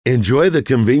Enjoy the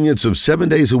convenience of 7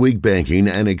 days a week banking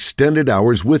and extended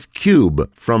hours with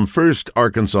Cube from First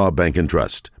Arkansas Bank and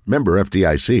Trust. Member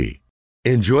FDIC.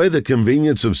 Enjoy the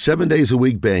convenience of 7 days a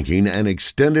week banking and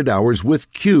extended hours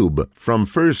with Cube from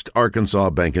First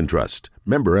Arkansas Bank and Trust.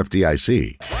 Member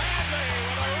FDIC.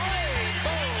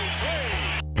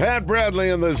 Pat Bradley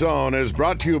in the Zone is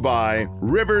brought to you by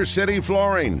River City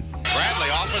Flooring.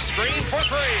 Bradley off a screen for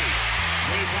three.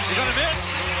 Is he going to miss?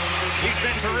 He's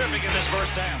been terrific in this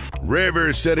first half.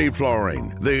 River City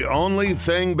Flooring. The only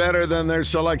thing better than their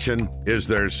selection is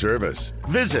their service.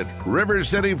 Visit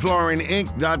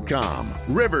rivercityflooringinc.com.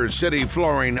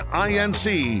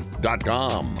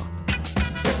 rivercityflooringinc.com.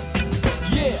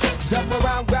 Yeah, jump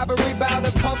around, grab a rebound,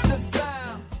 and pump the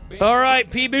sound. All right,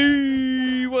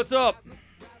 PB, what's up?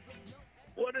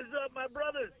 What is up, my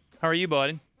brothers? How are you,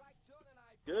 buddy?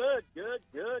 Good.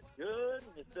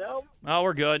 Yourself? Oh,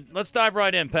 we're good. Let's dive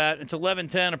right in, Pat. It's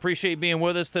 11:10. Appreciate you being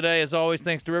with us today. As always,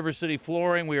 thanks to River City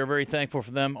Flooring. We are very thankful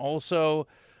for them. Also,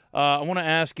 I want to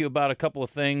ask you about a couple of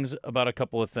things.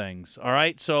 All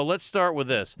right, so let's start with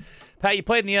this. Pat, you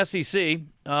played in the SEC.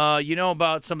 You know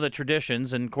about some of the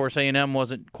traditions, and, of course, A&M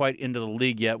wasn't quite into the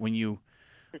league yet when you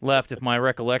left, if my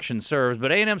recollection serves.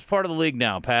 But A&M's part of the league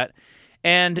now, Pat.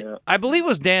 And Yeah. I believe it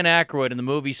was Dan Aykroyd in the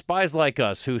movie Spies Like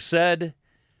Us who said,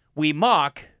 "We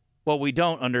mock what we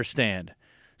don't understand."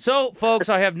 So, folks,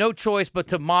 I have no choice but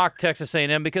to mock Texas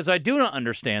A&M because I do not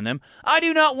understand them. I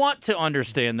do not want to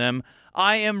understand them.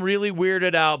 I am really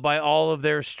weirded out by all of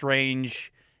their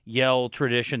strange yell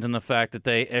traditions and the fact that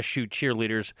they eschew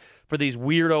cheerleaders for these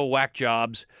weirdo whack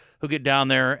jobs who get down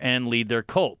there and lead their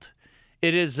cult.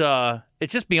 It's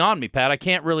just beyond me, Pat. I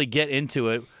can't really get into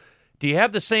it. Do you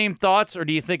have the same thoughts, or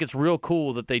do you think it's real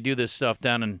cool that they do this stuff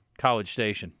down in College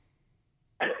Station?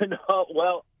 No,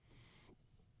 well,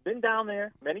 been down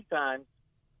there many times,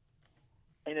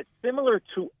 and it's similar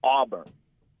to Auburn,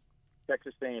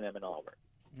 Texas A&M and Auburn,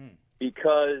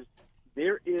 because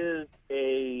there is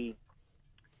a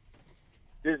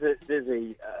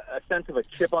sense of a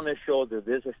chip on their shoulder.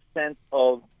 There's a sense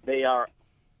of they are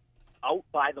out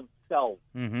by themselves,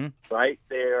 right?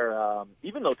 They're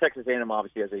even though Texas A&M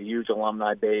obviously has a huge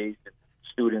alumni base, and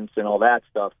students, and all that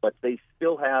stuff, but they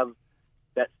still have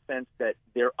that sense that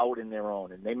they're out in their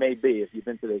own, and they may be if you've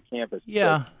been to their campus.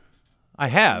 Yeah, I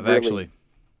have, really, actually.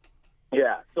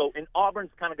 Yeah, so in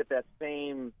Auburn's kind of got that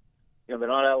same, they're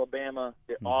not Alabama,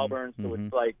 they're Auburn, so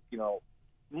it's like,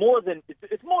 more than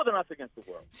it's more than us against the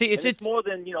world. See, it's more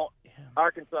than,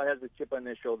 Arkansas has a chip on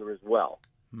their shoulder as well.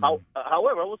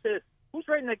 However, I will say this, who's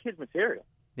writing that kid's material?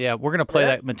 Yeah, we're going to play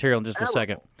that material in just a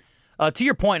second. To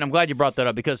your point, I'm glad you brought that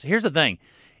up because here's the thing.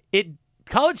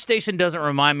 College Station doesn't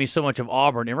remind me so much of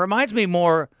Auburn. It reminds me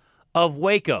more of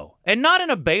Waco, and not in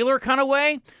a Baylor kind of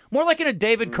way, more like in a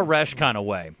David Koresh kind of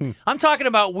way. I'm talking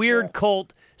about weird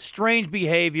cult, strange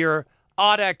behavior,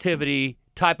 odd activity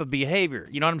type of behavior.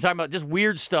 You know what I'm talking about? Just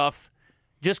weird stuff,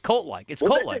 just cult-like. It's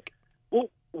cult-like. But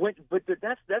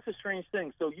that's a strange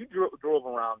thing. So you drove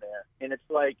around there, and it's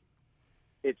like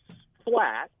it's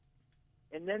flat,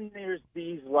 and then there's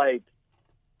these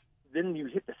then you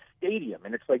hit the stadium,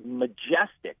 and it's like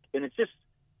majestic, and it's just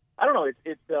I don't know.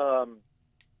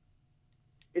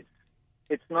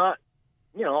 It's not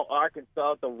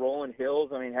Arkansas, the rolling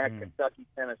hills. I mean, heck, Kentucky,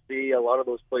 Tennessee, a lot of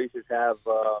those places have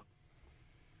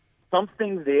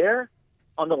something there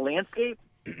on the landscape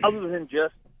other than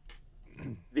just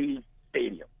the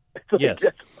stadium. Yes.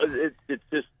 It's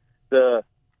just the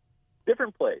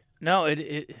different place. No,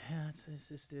 it's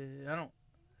just I don't.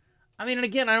 I mean, and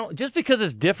again, I don't. Just because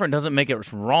it's different doesn't make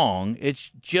it wrong. It's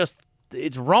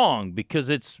wrong because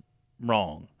it's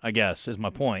wrong. I guess is my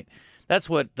point. That's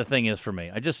what the thing is for me.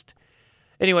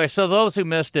 Anyway. So those who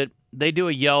missed it, they do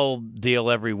a yell deal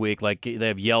every week. Like they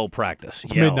have yell practice.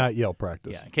 Midnight yell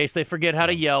practice. Yeah, in case they forget how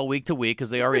to yell week to week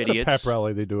because they are idiots. It's a pep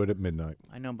rally. They do it at midnight.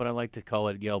 I know, but I like to call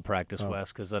it yell practice,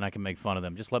 Wes, because then I can make fun of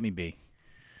them. Just let me be.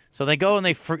 So they go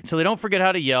and so they don't forget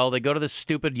how to yell. They go to this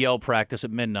stupid yell practice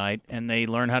at midnight, and they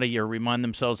learn how to remind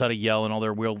themselves how to yell and all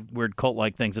their weird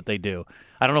cult-like things that they do.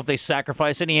 I don't know if they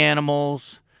sacrifice any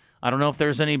animals. I don't know if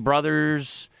there's any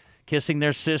brothers kissing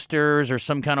their sisters or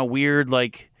some kind of weird, I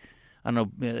don't know,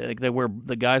 like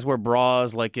the guys wear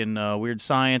bras like in Weird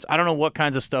Science. I don't know what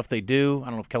kinds of stuff they do. I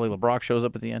don't know if Kelly LeBrock shows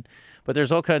up at the end, but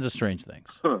there's all kinds of strange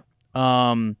things.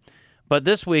 But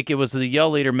this week, it was the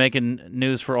yell leader making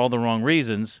news for all the wrong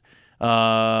reasons.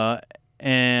 And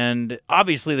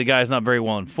obviously, the guy's not very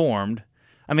well informed.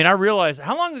 I mean, I realize,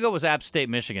 how long ago was App State,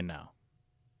 Michigan now?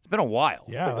 It's been a while.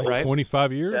 Yeah, like right?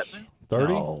 25 years,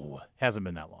 30? No, hasn't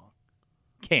been that long.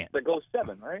 Can't. That goes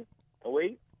 7, right?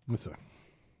 08? Listen.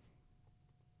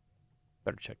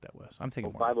 Better check that, Wes. I'm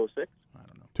thinking more. 506? I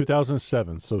don't know.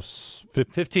 2007, so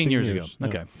 15 years ago. Yeah.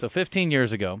 Okay, so 15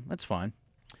 years ago. That's fine.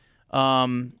 So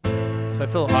I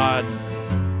feel odd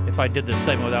if I did this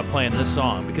segment without playing this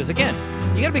song because, again,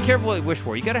 you got to be careful what you wish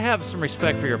for. You got to have some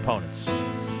respect for your opponents.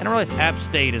 And I realize App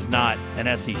State is not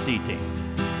an SEC team.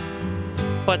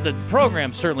 But the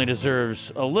program certainly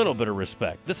deserves a little bit of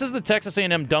respect. This is the Texas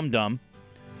A&M Dum Dum.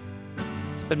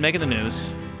 It's been making the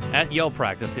news at Yell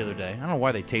practice the other day. I don't know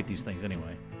why they tape these things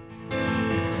anyway.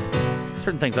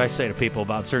 Certain things I say to people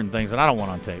about certain things that I don't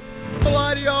want on tape. A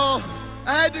lot of y'all,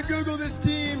 I had to Google this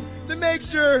team to make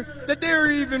sure that they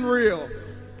were even real.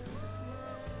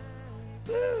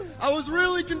 I was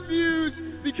really confused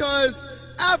because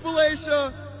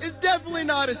Appalachia is definitely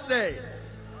not a state.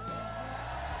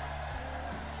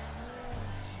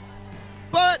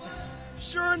 But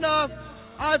sure enough,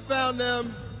 I found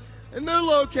them, and they're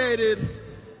located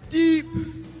deep,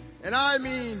 and I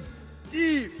mean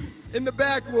deep, in the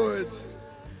backwoods.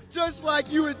 Just like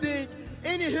you would think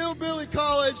any hillbilly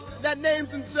college that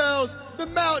names themselves the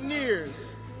Mountaineers.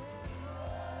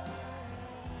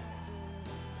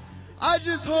 I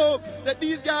just hope that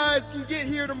these guys can get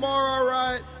here tomorrow, all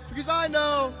right? Because I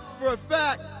know for a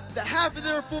fact that half of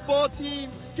their football team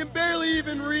can barely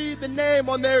even read the name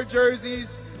on their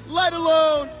jerseys, let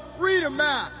alone read a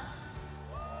map.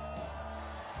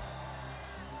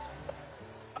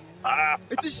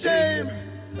 It's a shame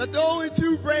that the only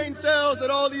 2 brain cells that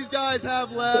all these guys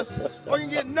have left are going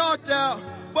to get knocked out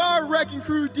by our wrecking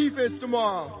crew defense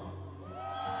tomorrow.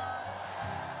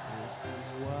 This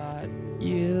is what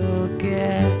you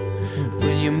get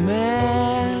when you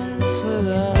mess with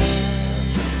us.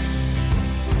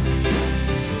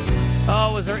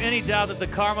 Oh, is there any doubt that the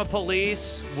Karma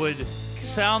Police would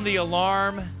sound the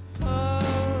alarm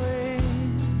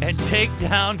and take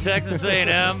down Texas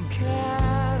A&M?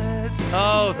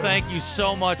 Oh, thank you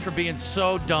so much for being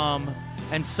so dumb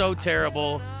and so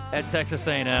terrible at Texas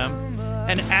A&M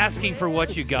and asking for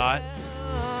what you got.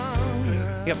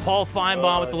 You got Paul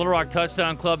Feinbaum with the Little Rock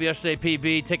Touchdown Club yesterday,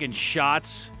 PB, taking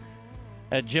shots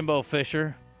at Jimbo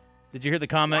Fisher. Did you hear the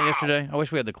comment yesterday? I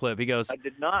wish we had the clip. He goes, I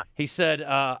did not. He said,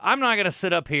 I'm not going to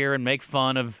sit up here and make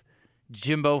fun of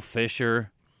Jimbo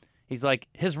Fisher. He's like,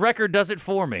 his record does it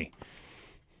for me.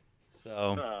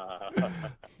 So,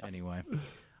 anyway,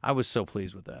 I was so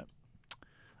pleased with that.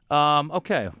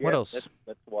 Okay, what else?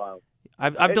 That's wild.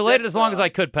 I've delayed it as long as I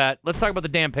could, Pat. Let's talk about the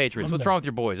damn Patriots. What's wrong with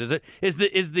your boys?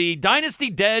 Is the dynasty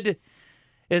dead?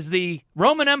 Is the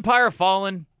Roman Empire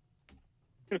fallen?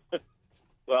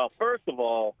 Well, first of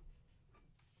all,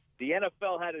 the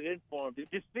NFL had it in for him. Did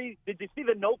you see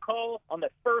the no call on the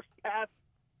first pass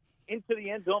into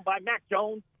the end zone by Mac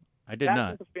Jones? I did Pass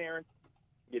not. Interference.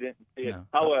 You didn't see it. No.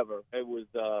 However, it was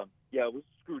it was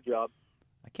a screw job.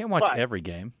 I can't watch But- every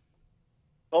game.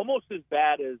 Almost as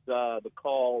bad as the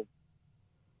call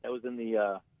that was in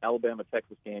the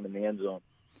Alabama-Texas game in the end zone.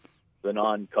 The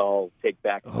non-call, take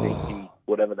back safety,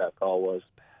 whatever that call was.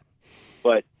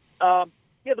 But,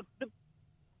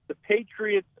 the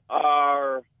Patriots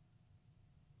are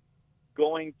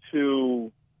going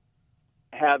to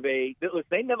have they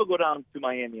never go down to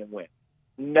Miami and win.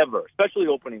 Never, especially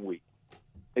opening week.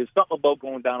 There's something about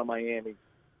going down to Miami.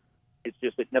 It's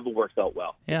just it never works out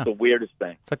well. Yeah. It's the weirdest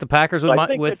thing. It's like the Packers So I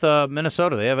think with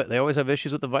Minnesota. They always have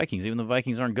issues with the Vikings, even the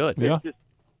Vikings aren't good. Yeah.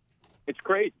 It's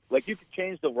crazy. Like, you could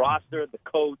change the roster, the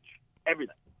coach,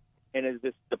 everything. And it's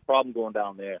just the problem going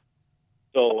down there.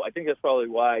 So I think that's probably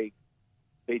why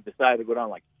they decided to go down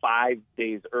like 5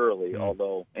 days early,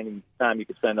 although any time you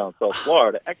could send down South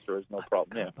Florida, extra is no problem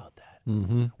there. About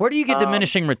that. Where do you get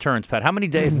diminishing returns, Pat? How many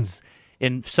days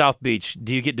in South Beach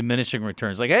do you get diminishing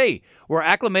returns? Like, hey, we're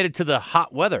acclimated to the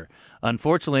hot weather.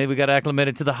 Unfortunately, we got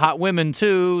acclimated to the hot women,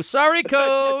 too. Sorry,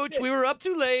 Coach. We were up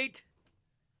too late.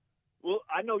 Well,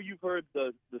 I know you've heard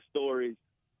the stories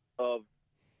of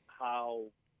how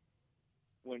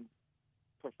when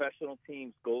professional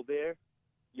teams go there,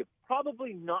 you're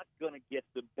probably not going to get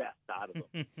the best out of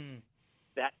them.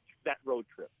 that road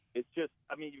trip. It's just,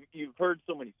 I mean, you've heard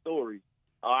so many stories.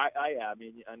 I have. I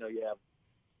mean, I know you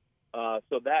have.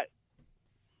 So that,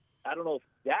 I don't know if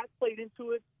that played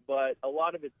into it, but a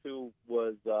lot of it too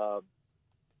was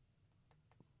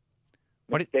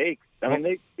mistakes. I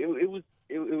mean, it was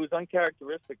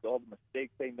uncharacteristic. All the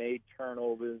mistakes they made,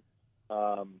 turnovers.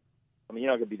 I mean,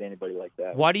 you're not going to beat anybody like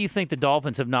that. Why do you think the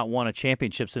Dolphins have not won a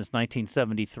championship since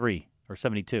 1973 or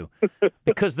 72?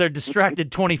 Because they're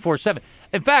distracted 24/7.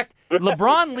 In fact,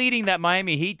 LeBron leading that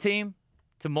Miami Heat team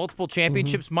to multiple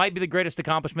championships might be the greatest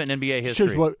accomplishment in NBA history.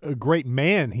 Shows what a great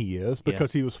man he is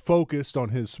because he was focused on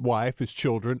his wife, his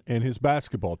children, and his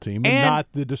basketball team, and not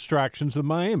the distractions of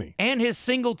Miami. And his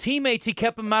single teammates, he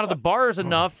kept them out of the bars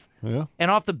enough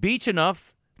and off the beach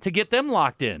enough to get them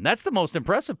locked in. That's the most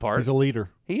impressive part. He's a leader.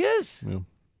 He is. Yeah.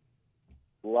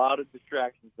 A lot of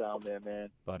distractions down there, man.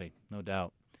 Buddy, no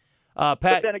doubt. Pat.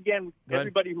 But then again,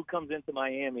 everybody who comes into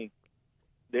Miami,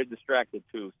 they're distracted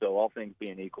too, so all things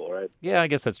being equal, right? Yeah, I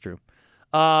guess that's true.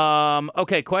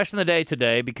 Okay, question of the day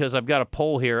today, because I've got a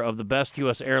poll here of the best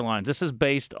U.S. airlines. This is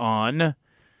based on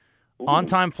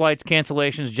on-time flights,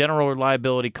 cancellations, general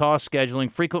reliability, cost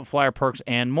scheduling, frequent flyer perks,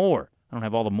 and more. I don't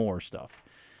have all the more stuff.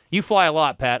 You fly a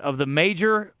lot, Pat. Of the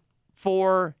major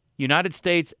 4 United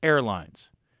States airlines,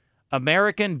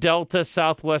 American, Delta,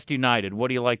 Southwest, United, what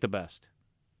do you like the best?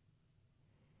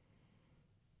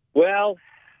 Well,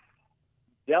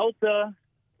 Delta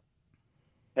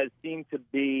has seemed to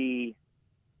be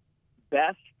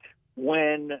best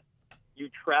when you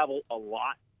travel a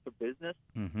lot for business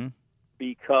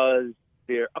because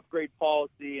their upgrade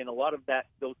policy and a lot of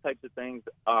those types of things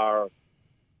are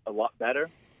a lot better.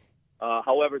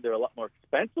 However, they're a lot more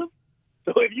expensive.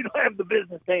 So if you don't have the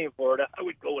business paying for it, I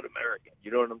would go with American.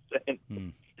 You know what I'm saying?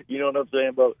 You know what I'm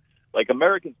saying? But like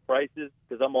American's prices,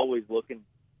 because I'm always looking,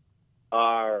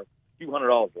 are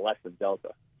 $200 less than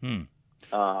Delta.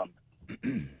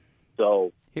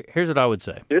 So here's what I would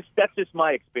say. That's just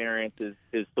my experience. Is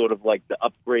sort of like the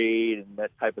upgrade and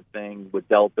that type of thing with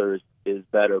Delta is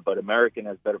better, but American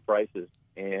has better prices,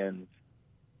 and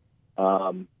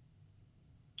so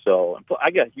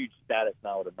I got a huge status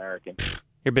now with American.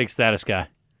 You're a big status guy.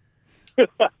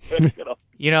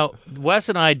 You know, Wes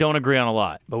and I don't agree on a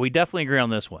lot, but we definitely agree on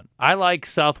this one. I like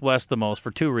Southwest the most for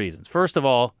 2 reasons. First of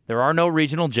all, there are no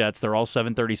regional jets. They're all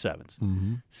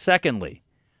 737s. Secondly,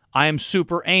 I am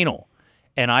super anal,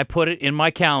 and I put it in my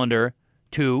calendar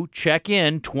to check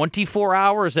in 24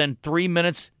 hours and 3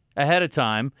 minutes ahead of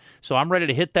time, so I'm ready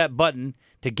to hit that button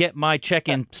to get my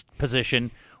check-in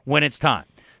position when it's time.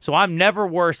 So I'm never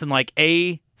worse than like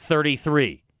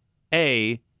A33.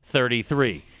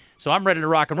 A33. So I'm ready to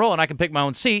rock and roll, and I can pick my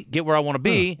own seat, get where I want to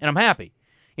be, and I'm happy.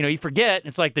 You know, you forget,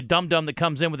 it's like the dum-dum that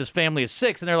comes in with his family of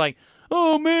 6, and they're like,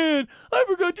 oh, man, I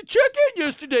forgot to check in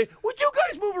yesterday. Would you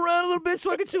guys move around a little bit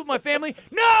so I can sit with my family?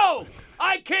 No!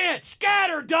 I can't!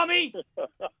 Scatter, dummy!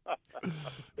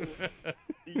 Do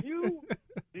you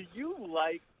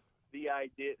like the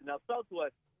idea? Now,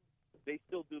 Southwest, they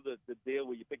still do the deal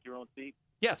where you pick your own seat?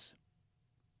 Yes.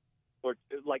 Or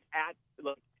like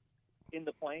in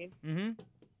the plane?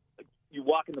 You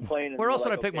walk in the plane. And where else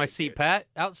would I like, pick my seat, Pat?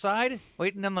 Outside,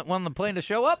 waiting on the plane to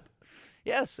show up?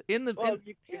 Yes, in the. Well,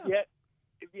 if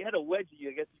you had a wedgie,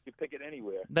 I guess you could pick it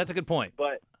anywhere. That's a good point.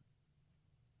 But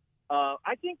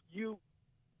I think you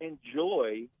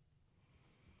enjoy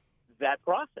that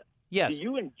process. Yes. Do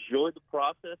you enjoy the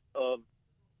process of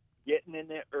getting in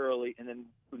there early and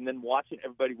then watching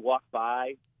everybody walk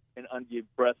by and under your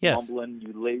breath mumbling,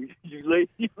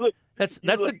 That's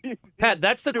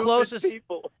the closest.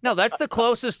 People. No, that's the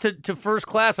closest to first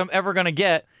class I'm ever going to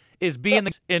get is being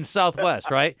in Southwest,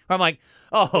 right? Where I'm like,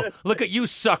 oh, look at you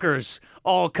suckers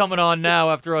all coming on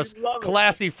now after us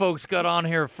classy folks got on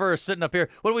here first, sitting up here.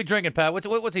 What are we drinking, Pat?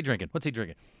 What's he drinking?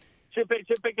 Champagne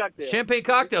cocktails. Champagne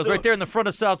cocktails right there in the front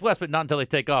of Southwest, but not until they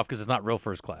take off because it's not real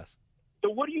first class. So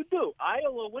what do you do?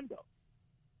 Aisle or window?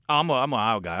 I'm an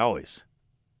aisle guy always.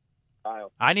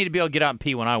 Aisle. I need to be able to get out and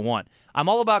pee when I want. I'm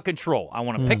all about control. I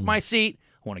want to pick my seat.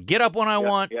 I want to get up when I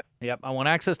want. Yep. I want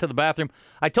access to the bathroom.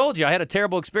 I told you I had a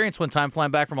terrible experience one time flying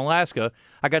back from Alaska.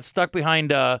 I got stuck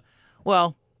behind. It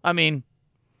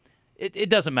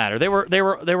doesn't matter. They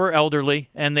were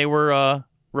elderly and they were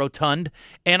rotund,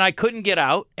 and I couldn't get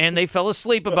out. And they fell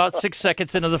asleep about 6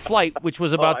 seconds into the flight, which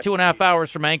was about 2.5 hours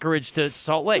from Anchorage to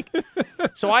Salt Lake.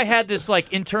 So I had this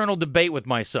like internal debate with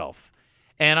myself.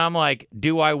 And I'm like,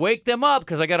 do I wake them up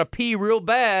because I got to pee real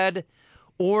bad,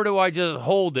 or do I just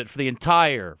hold it for the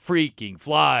entire freaking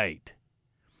flight?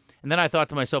 And then I thought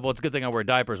to myself, well, it's a good thing I wear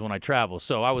diapers when I travel,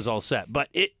 so I was all set. But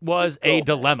it was a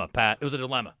dilemma, Pat. It was a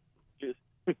dilemma.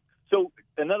 So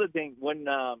another thing, when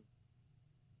the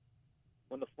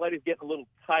flight is getting a little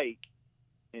tight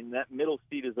and that middle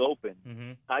seat is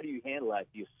open, how do you handle that?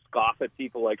 Do you scoff at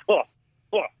people like, oh?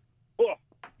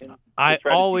 I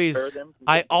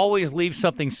always leave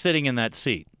something sitting in that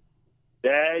seat.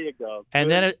 There you go. And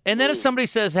then if somebody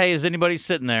says, "Hey, is anybody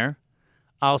sitting there?"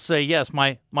 I'll say, "Yes,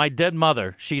 my dead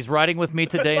mother. She's riding with me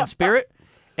today in spirit,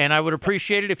 and I would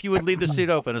appreciate it if you would leave the seat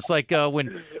open." It's like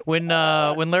when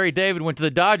Larry David went to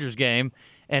the Dodgers game,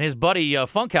 and his buddy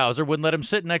Funkhauser wouldn't let him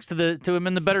sit next to him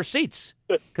in the better seats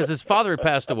because his father had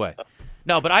passed away.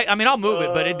 No, but I mean, I'll move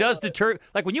it, but it does deter.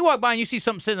 Like when you walk by and you see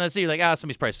something sitting in the seat, you're like,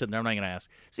 somebody's probably sitting there. I'm not going to ask.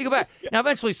 So you go back. Now,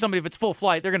 eventually, somebody, if it's full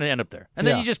flight, they're going to end up there. And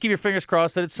then you just keep your fingers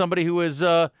crossed that it's somebody who is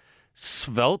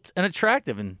svelte and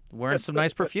attractive and wearing some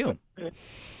nice perfume.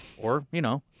 Or, if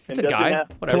it's a guy,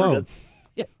 whatever.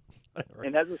 Yeah, whatever.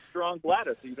 And has a strong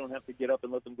bladder, so you don't have to get up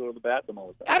and let them go to the bathroom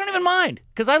all the time. I don't even mind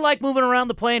because I like moving around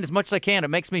the plane as much as I can. It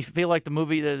makes me feel like the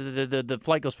movie, the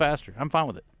flight goes faster. I'm fine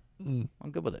with it. I'm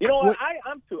good with it. You know what?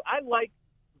 I'm too. I like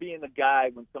being the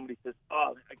guy when somebody says,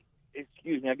 "Oh,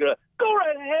 excuse me," I go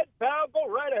right ahead, pal. Go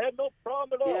right ahead. No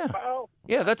problem at all, pal.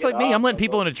 Yeah, that's like me. I'm letting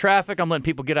people into traffic. I'm letting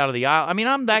people get out of the aisle. I mean,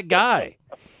 I'm that guy.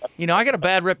 I got a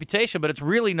bad reputation, but it's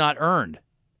really not earned.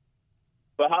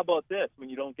 But how about this? When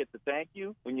you don't get the thank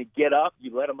you, when you get up, you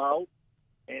let them out,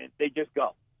 and they just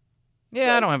go.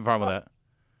 Yeah, I don't have a problem with that.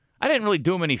 I didn't really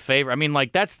do them any favor. I mean,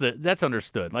 like that's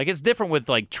understood. Like it's different with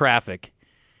like traffic.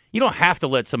 You don't have to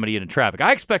let somebody into traffic.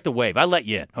 I expect a wave. I let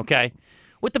you in, okay?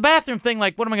 With the bathroom thing,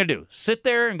 like, what am I going to do? Sit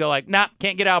there and go like, nah,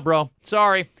 can't get out, bro.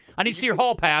 Sorry. I need to see your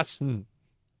hall pass.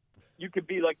 You could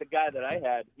be like the guy that I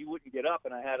had. He wouldn't get up,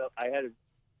 and I had to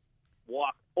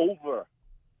walk over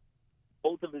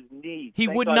both of his knees. He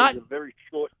Thank would God not. He's a very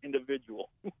short individual.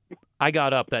 I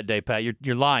got up that day, Pat.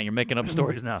 You're lying. You're making up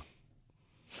stories now.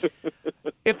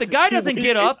 If the guy doesn't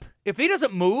get up, if he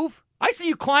doesn't move, I see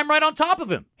you climb right on top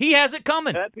of him. He has it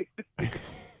coming.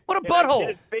 What a butthole. I did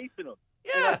his face in him.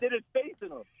 Yeah. I did his face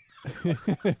in him.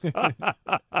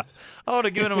 I would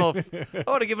have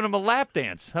given him a lap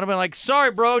dance. I'd have been like,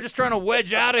 sorry, bro, just trying to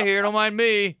wedge out of here. Don't mind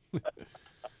me.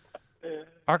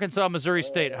 Arkansas, Missouri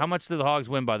State. How much did the Hogs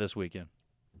win by this weekend?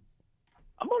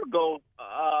 I'm going to go,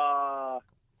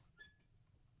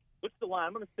 what's the line?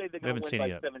 I'm going to say they're going to win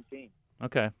by 17.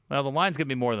 Okay. Well, the line's going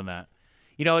to be more than that.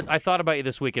 I thought about you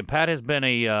this weekend. Pat has been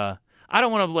I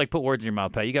don't want to put words in your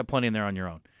mouth, Pat. You got plenty in there on your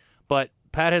own. But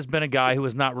Pat has been a guy who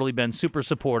has not really been super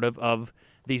supportive of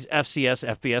these FCS,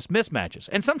 FBS mismatches.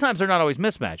 And sometimes they're not always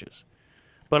mismatches.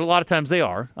 But a lot of times they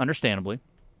are, understandably.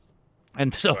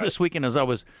 And so This weekend, as I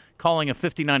was calling a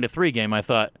 59-3 game, I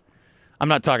thought, I'm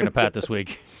not talking to Pat this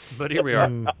week. But here we are.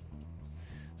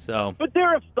 But there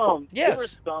are some. Yes. There are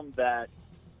some that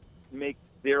make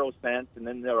zero sense, and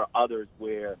then there are others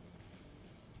where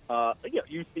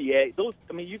UCA.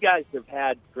 You guys have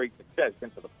had great success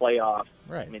into the playoffs.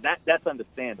 Right. I mean, that's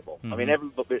understandable. Mm-hmm. I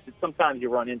mean, sometimes you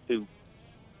run into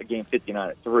a game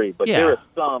 59-3, but there are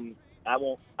some. I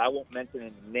won't mention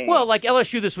any names. Well, like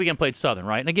LSU this weekend played Southern,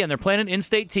 right? And again, they're playing an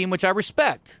in-state team, which I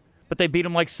respect, but they beat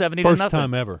them like 70-0. First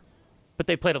time ever. But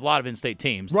they played a lot of in-state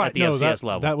teams right, at the FCS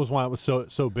level. That was why it was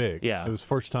so big. Yeah. It was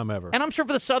first time ever. And I'm sure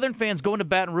for the Southern fans, going to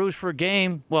Baton Rouge for a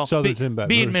game,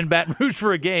 being in Baton Rouge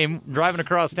for a game, driving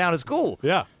across town is cool.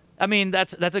 Yeah. I mean,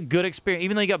 that's a good experience,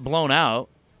 even though you got blown out.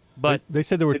 But they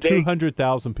said there were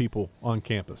 200,000 people on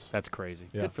campus. That's crazy.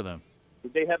 Yeah. Good for them.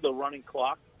 Did they have the running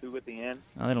clock too at the end?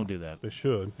 No, they don't do that. They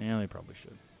should. Yeah, they probably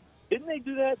should. Didn't they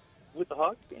do that with the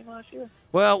Hawks game last year?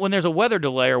 Well, when there's a weather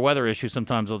delay or weather issue,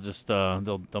 sometimes they'll just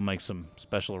they'll make some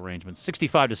special arrangements.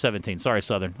 65-17. Sorry,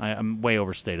 Southern. I'm way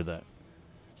overstated that.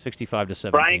 65-17.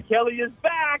 Brian Kelly is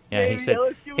back. Yeah,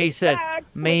 baby. he said,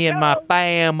 me and my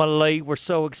family were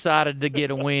so excited to get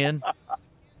a win.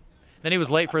 Then he was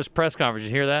late for his press conference.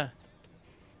 Did you hear that?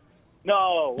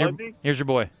 No, was he? Here's your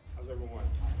boy. How's everyone?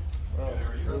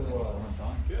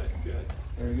 Good.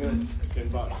 Very good.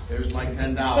 $10. There's my $10.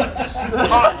 Get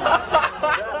that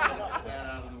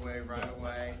out of the way right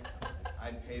away.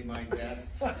 I pay my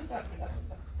debts.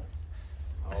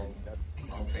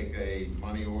 I'll take a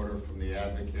money order from the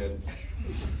Advocate.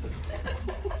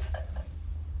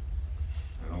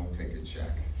 And I'll take a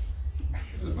check.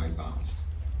 This is my bounce.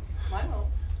 Mine won't.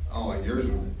 Oh, and yours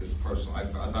is personal. I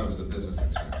thought it was a business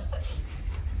expense.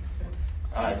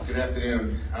 All right, good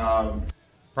afternoon.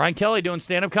 Brian Kelly doing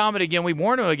stand-up comedy again. We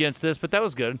warned him against this, but that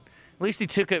was good. At least he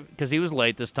took it because he was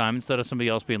late this time instead of somebody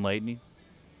else being late, and he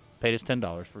paid us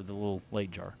 $10 for the little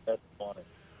late jar. That's funny.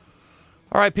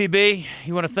 All right, PB,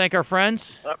 you want to thank our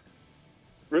friends?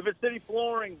 River City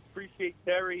Flooring, appreciate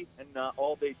Terry and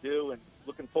all they do, and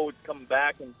looking forward to coming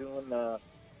back and doing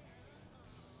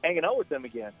hanging out with them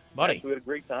again. Buddy. We had a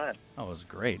great time. Oh, it was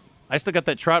great. I still got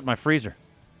that trout in my freezer.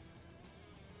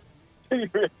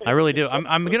 I really do.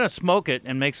 I'm going to smoke it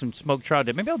and make some smoked trout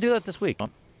dip. Maybe I'll do that this week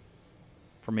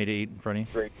for me to eat in front of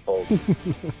you. Great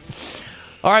folks.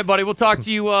 All right, buddy. We'll talk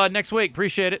to you next week.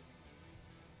 Appreciate it.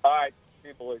 All right. See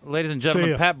you, boys. Ladies and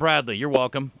gentlemen, Pat Bradley, you're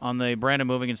welcome on the Brandon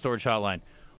Moving and Storage Hotline.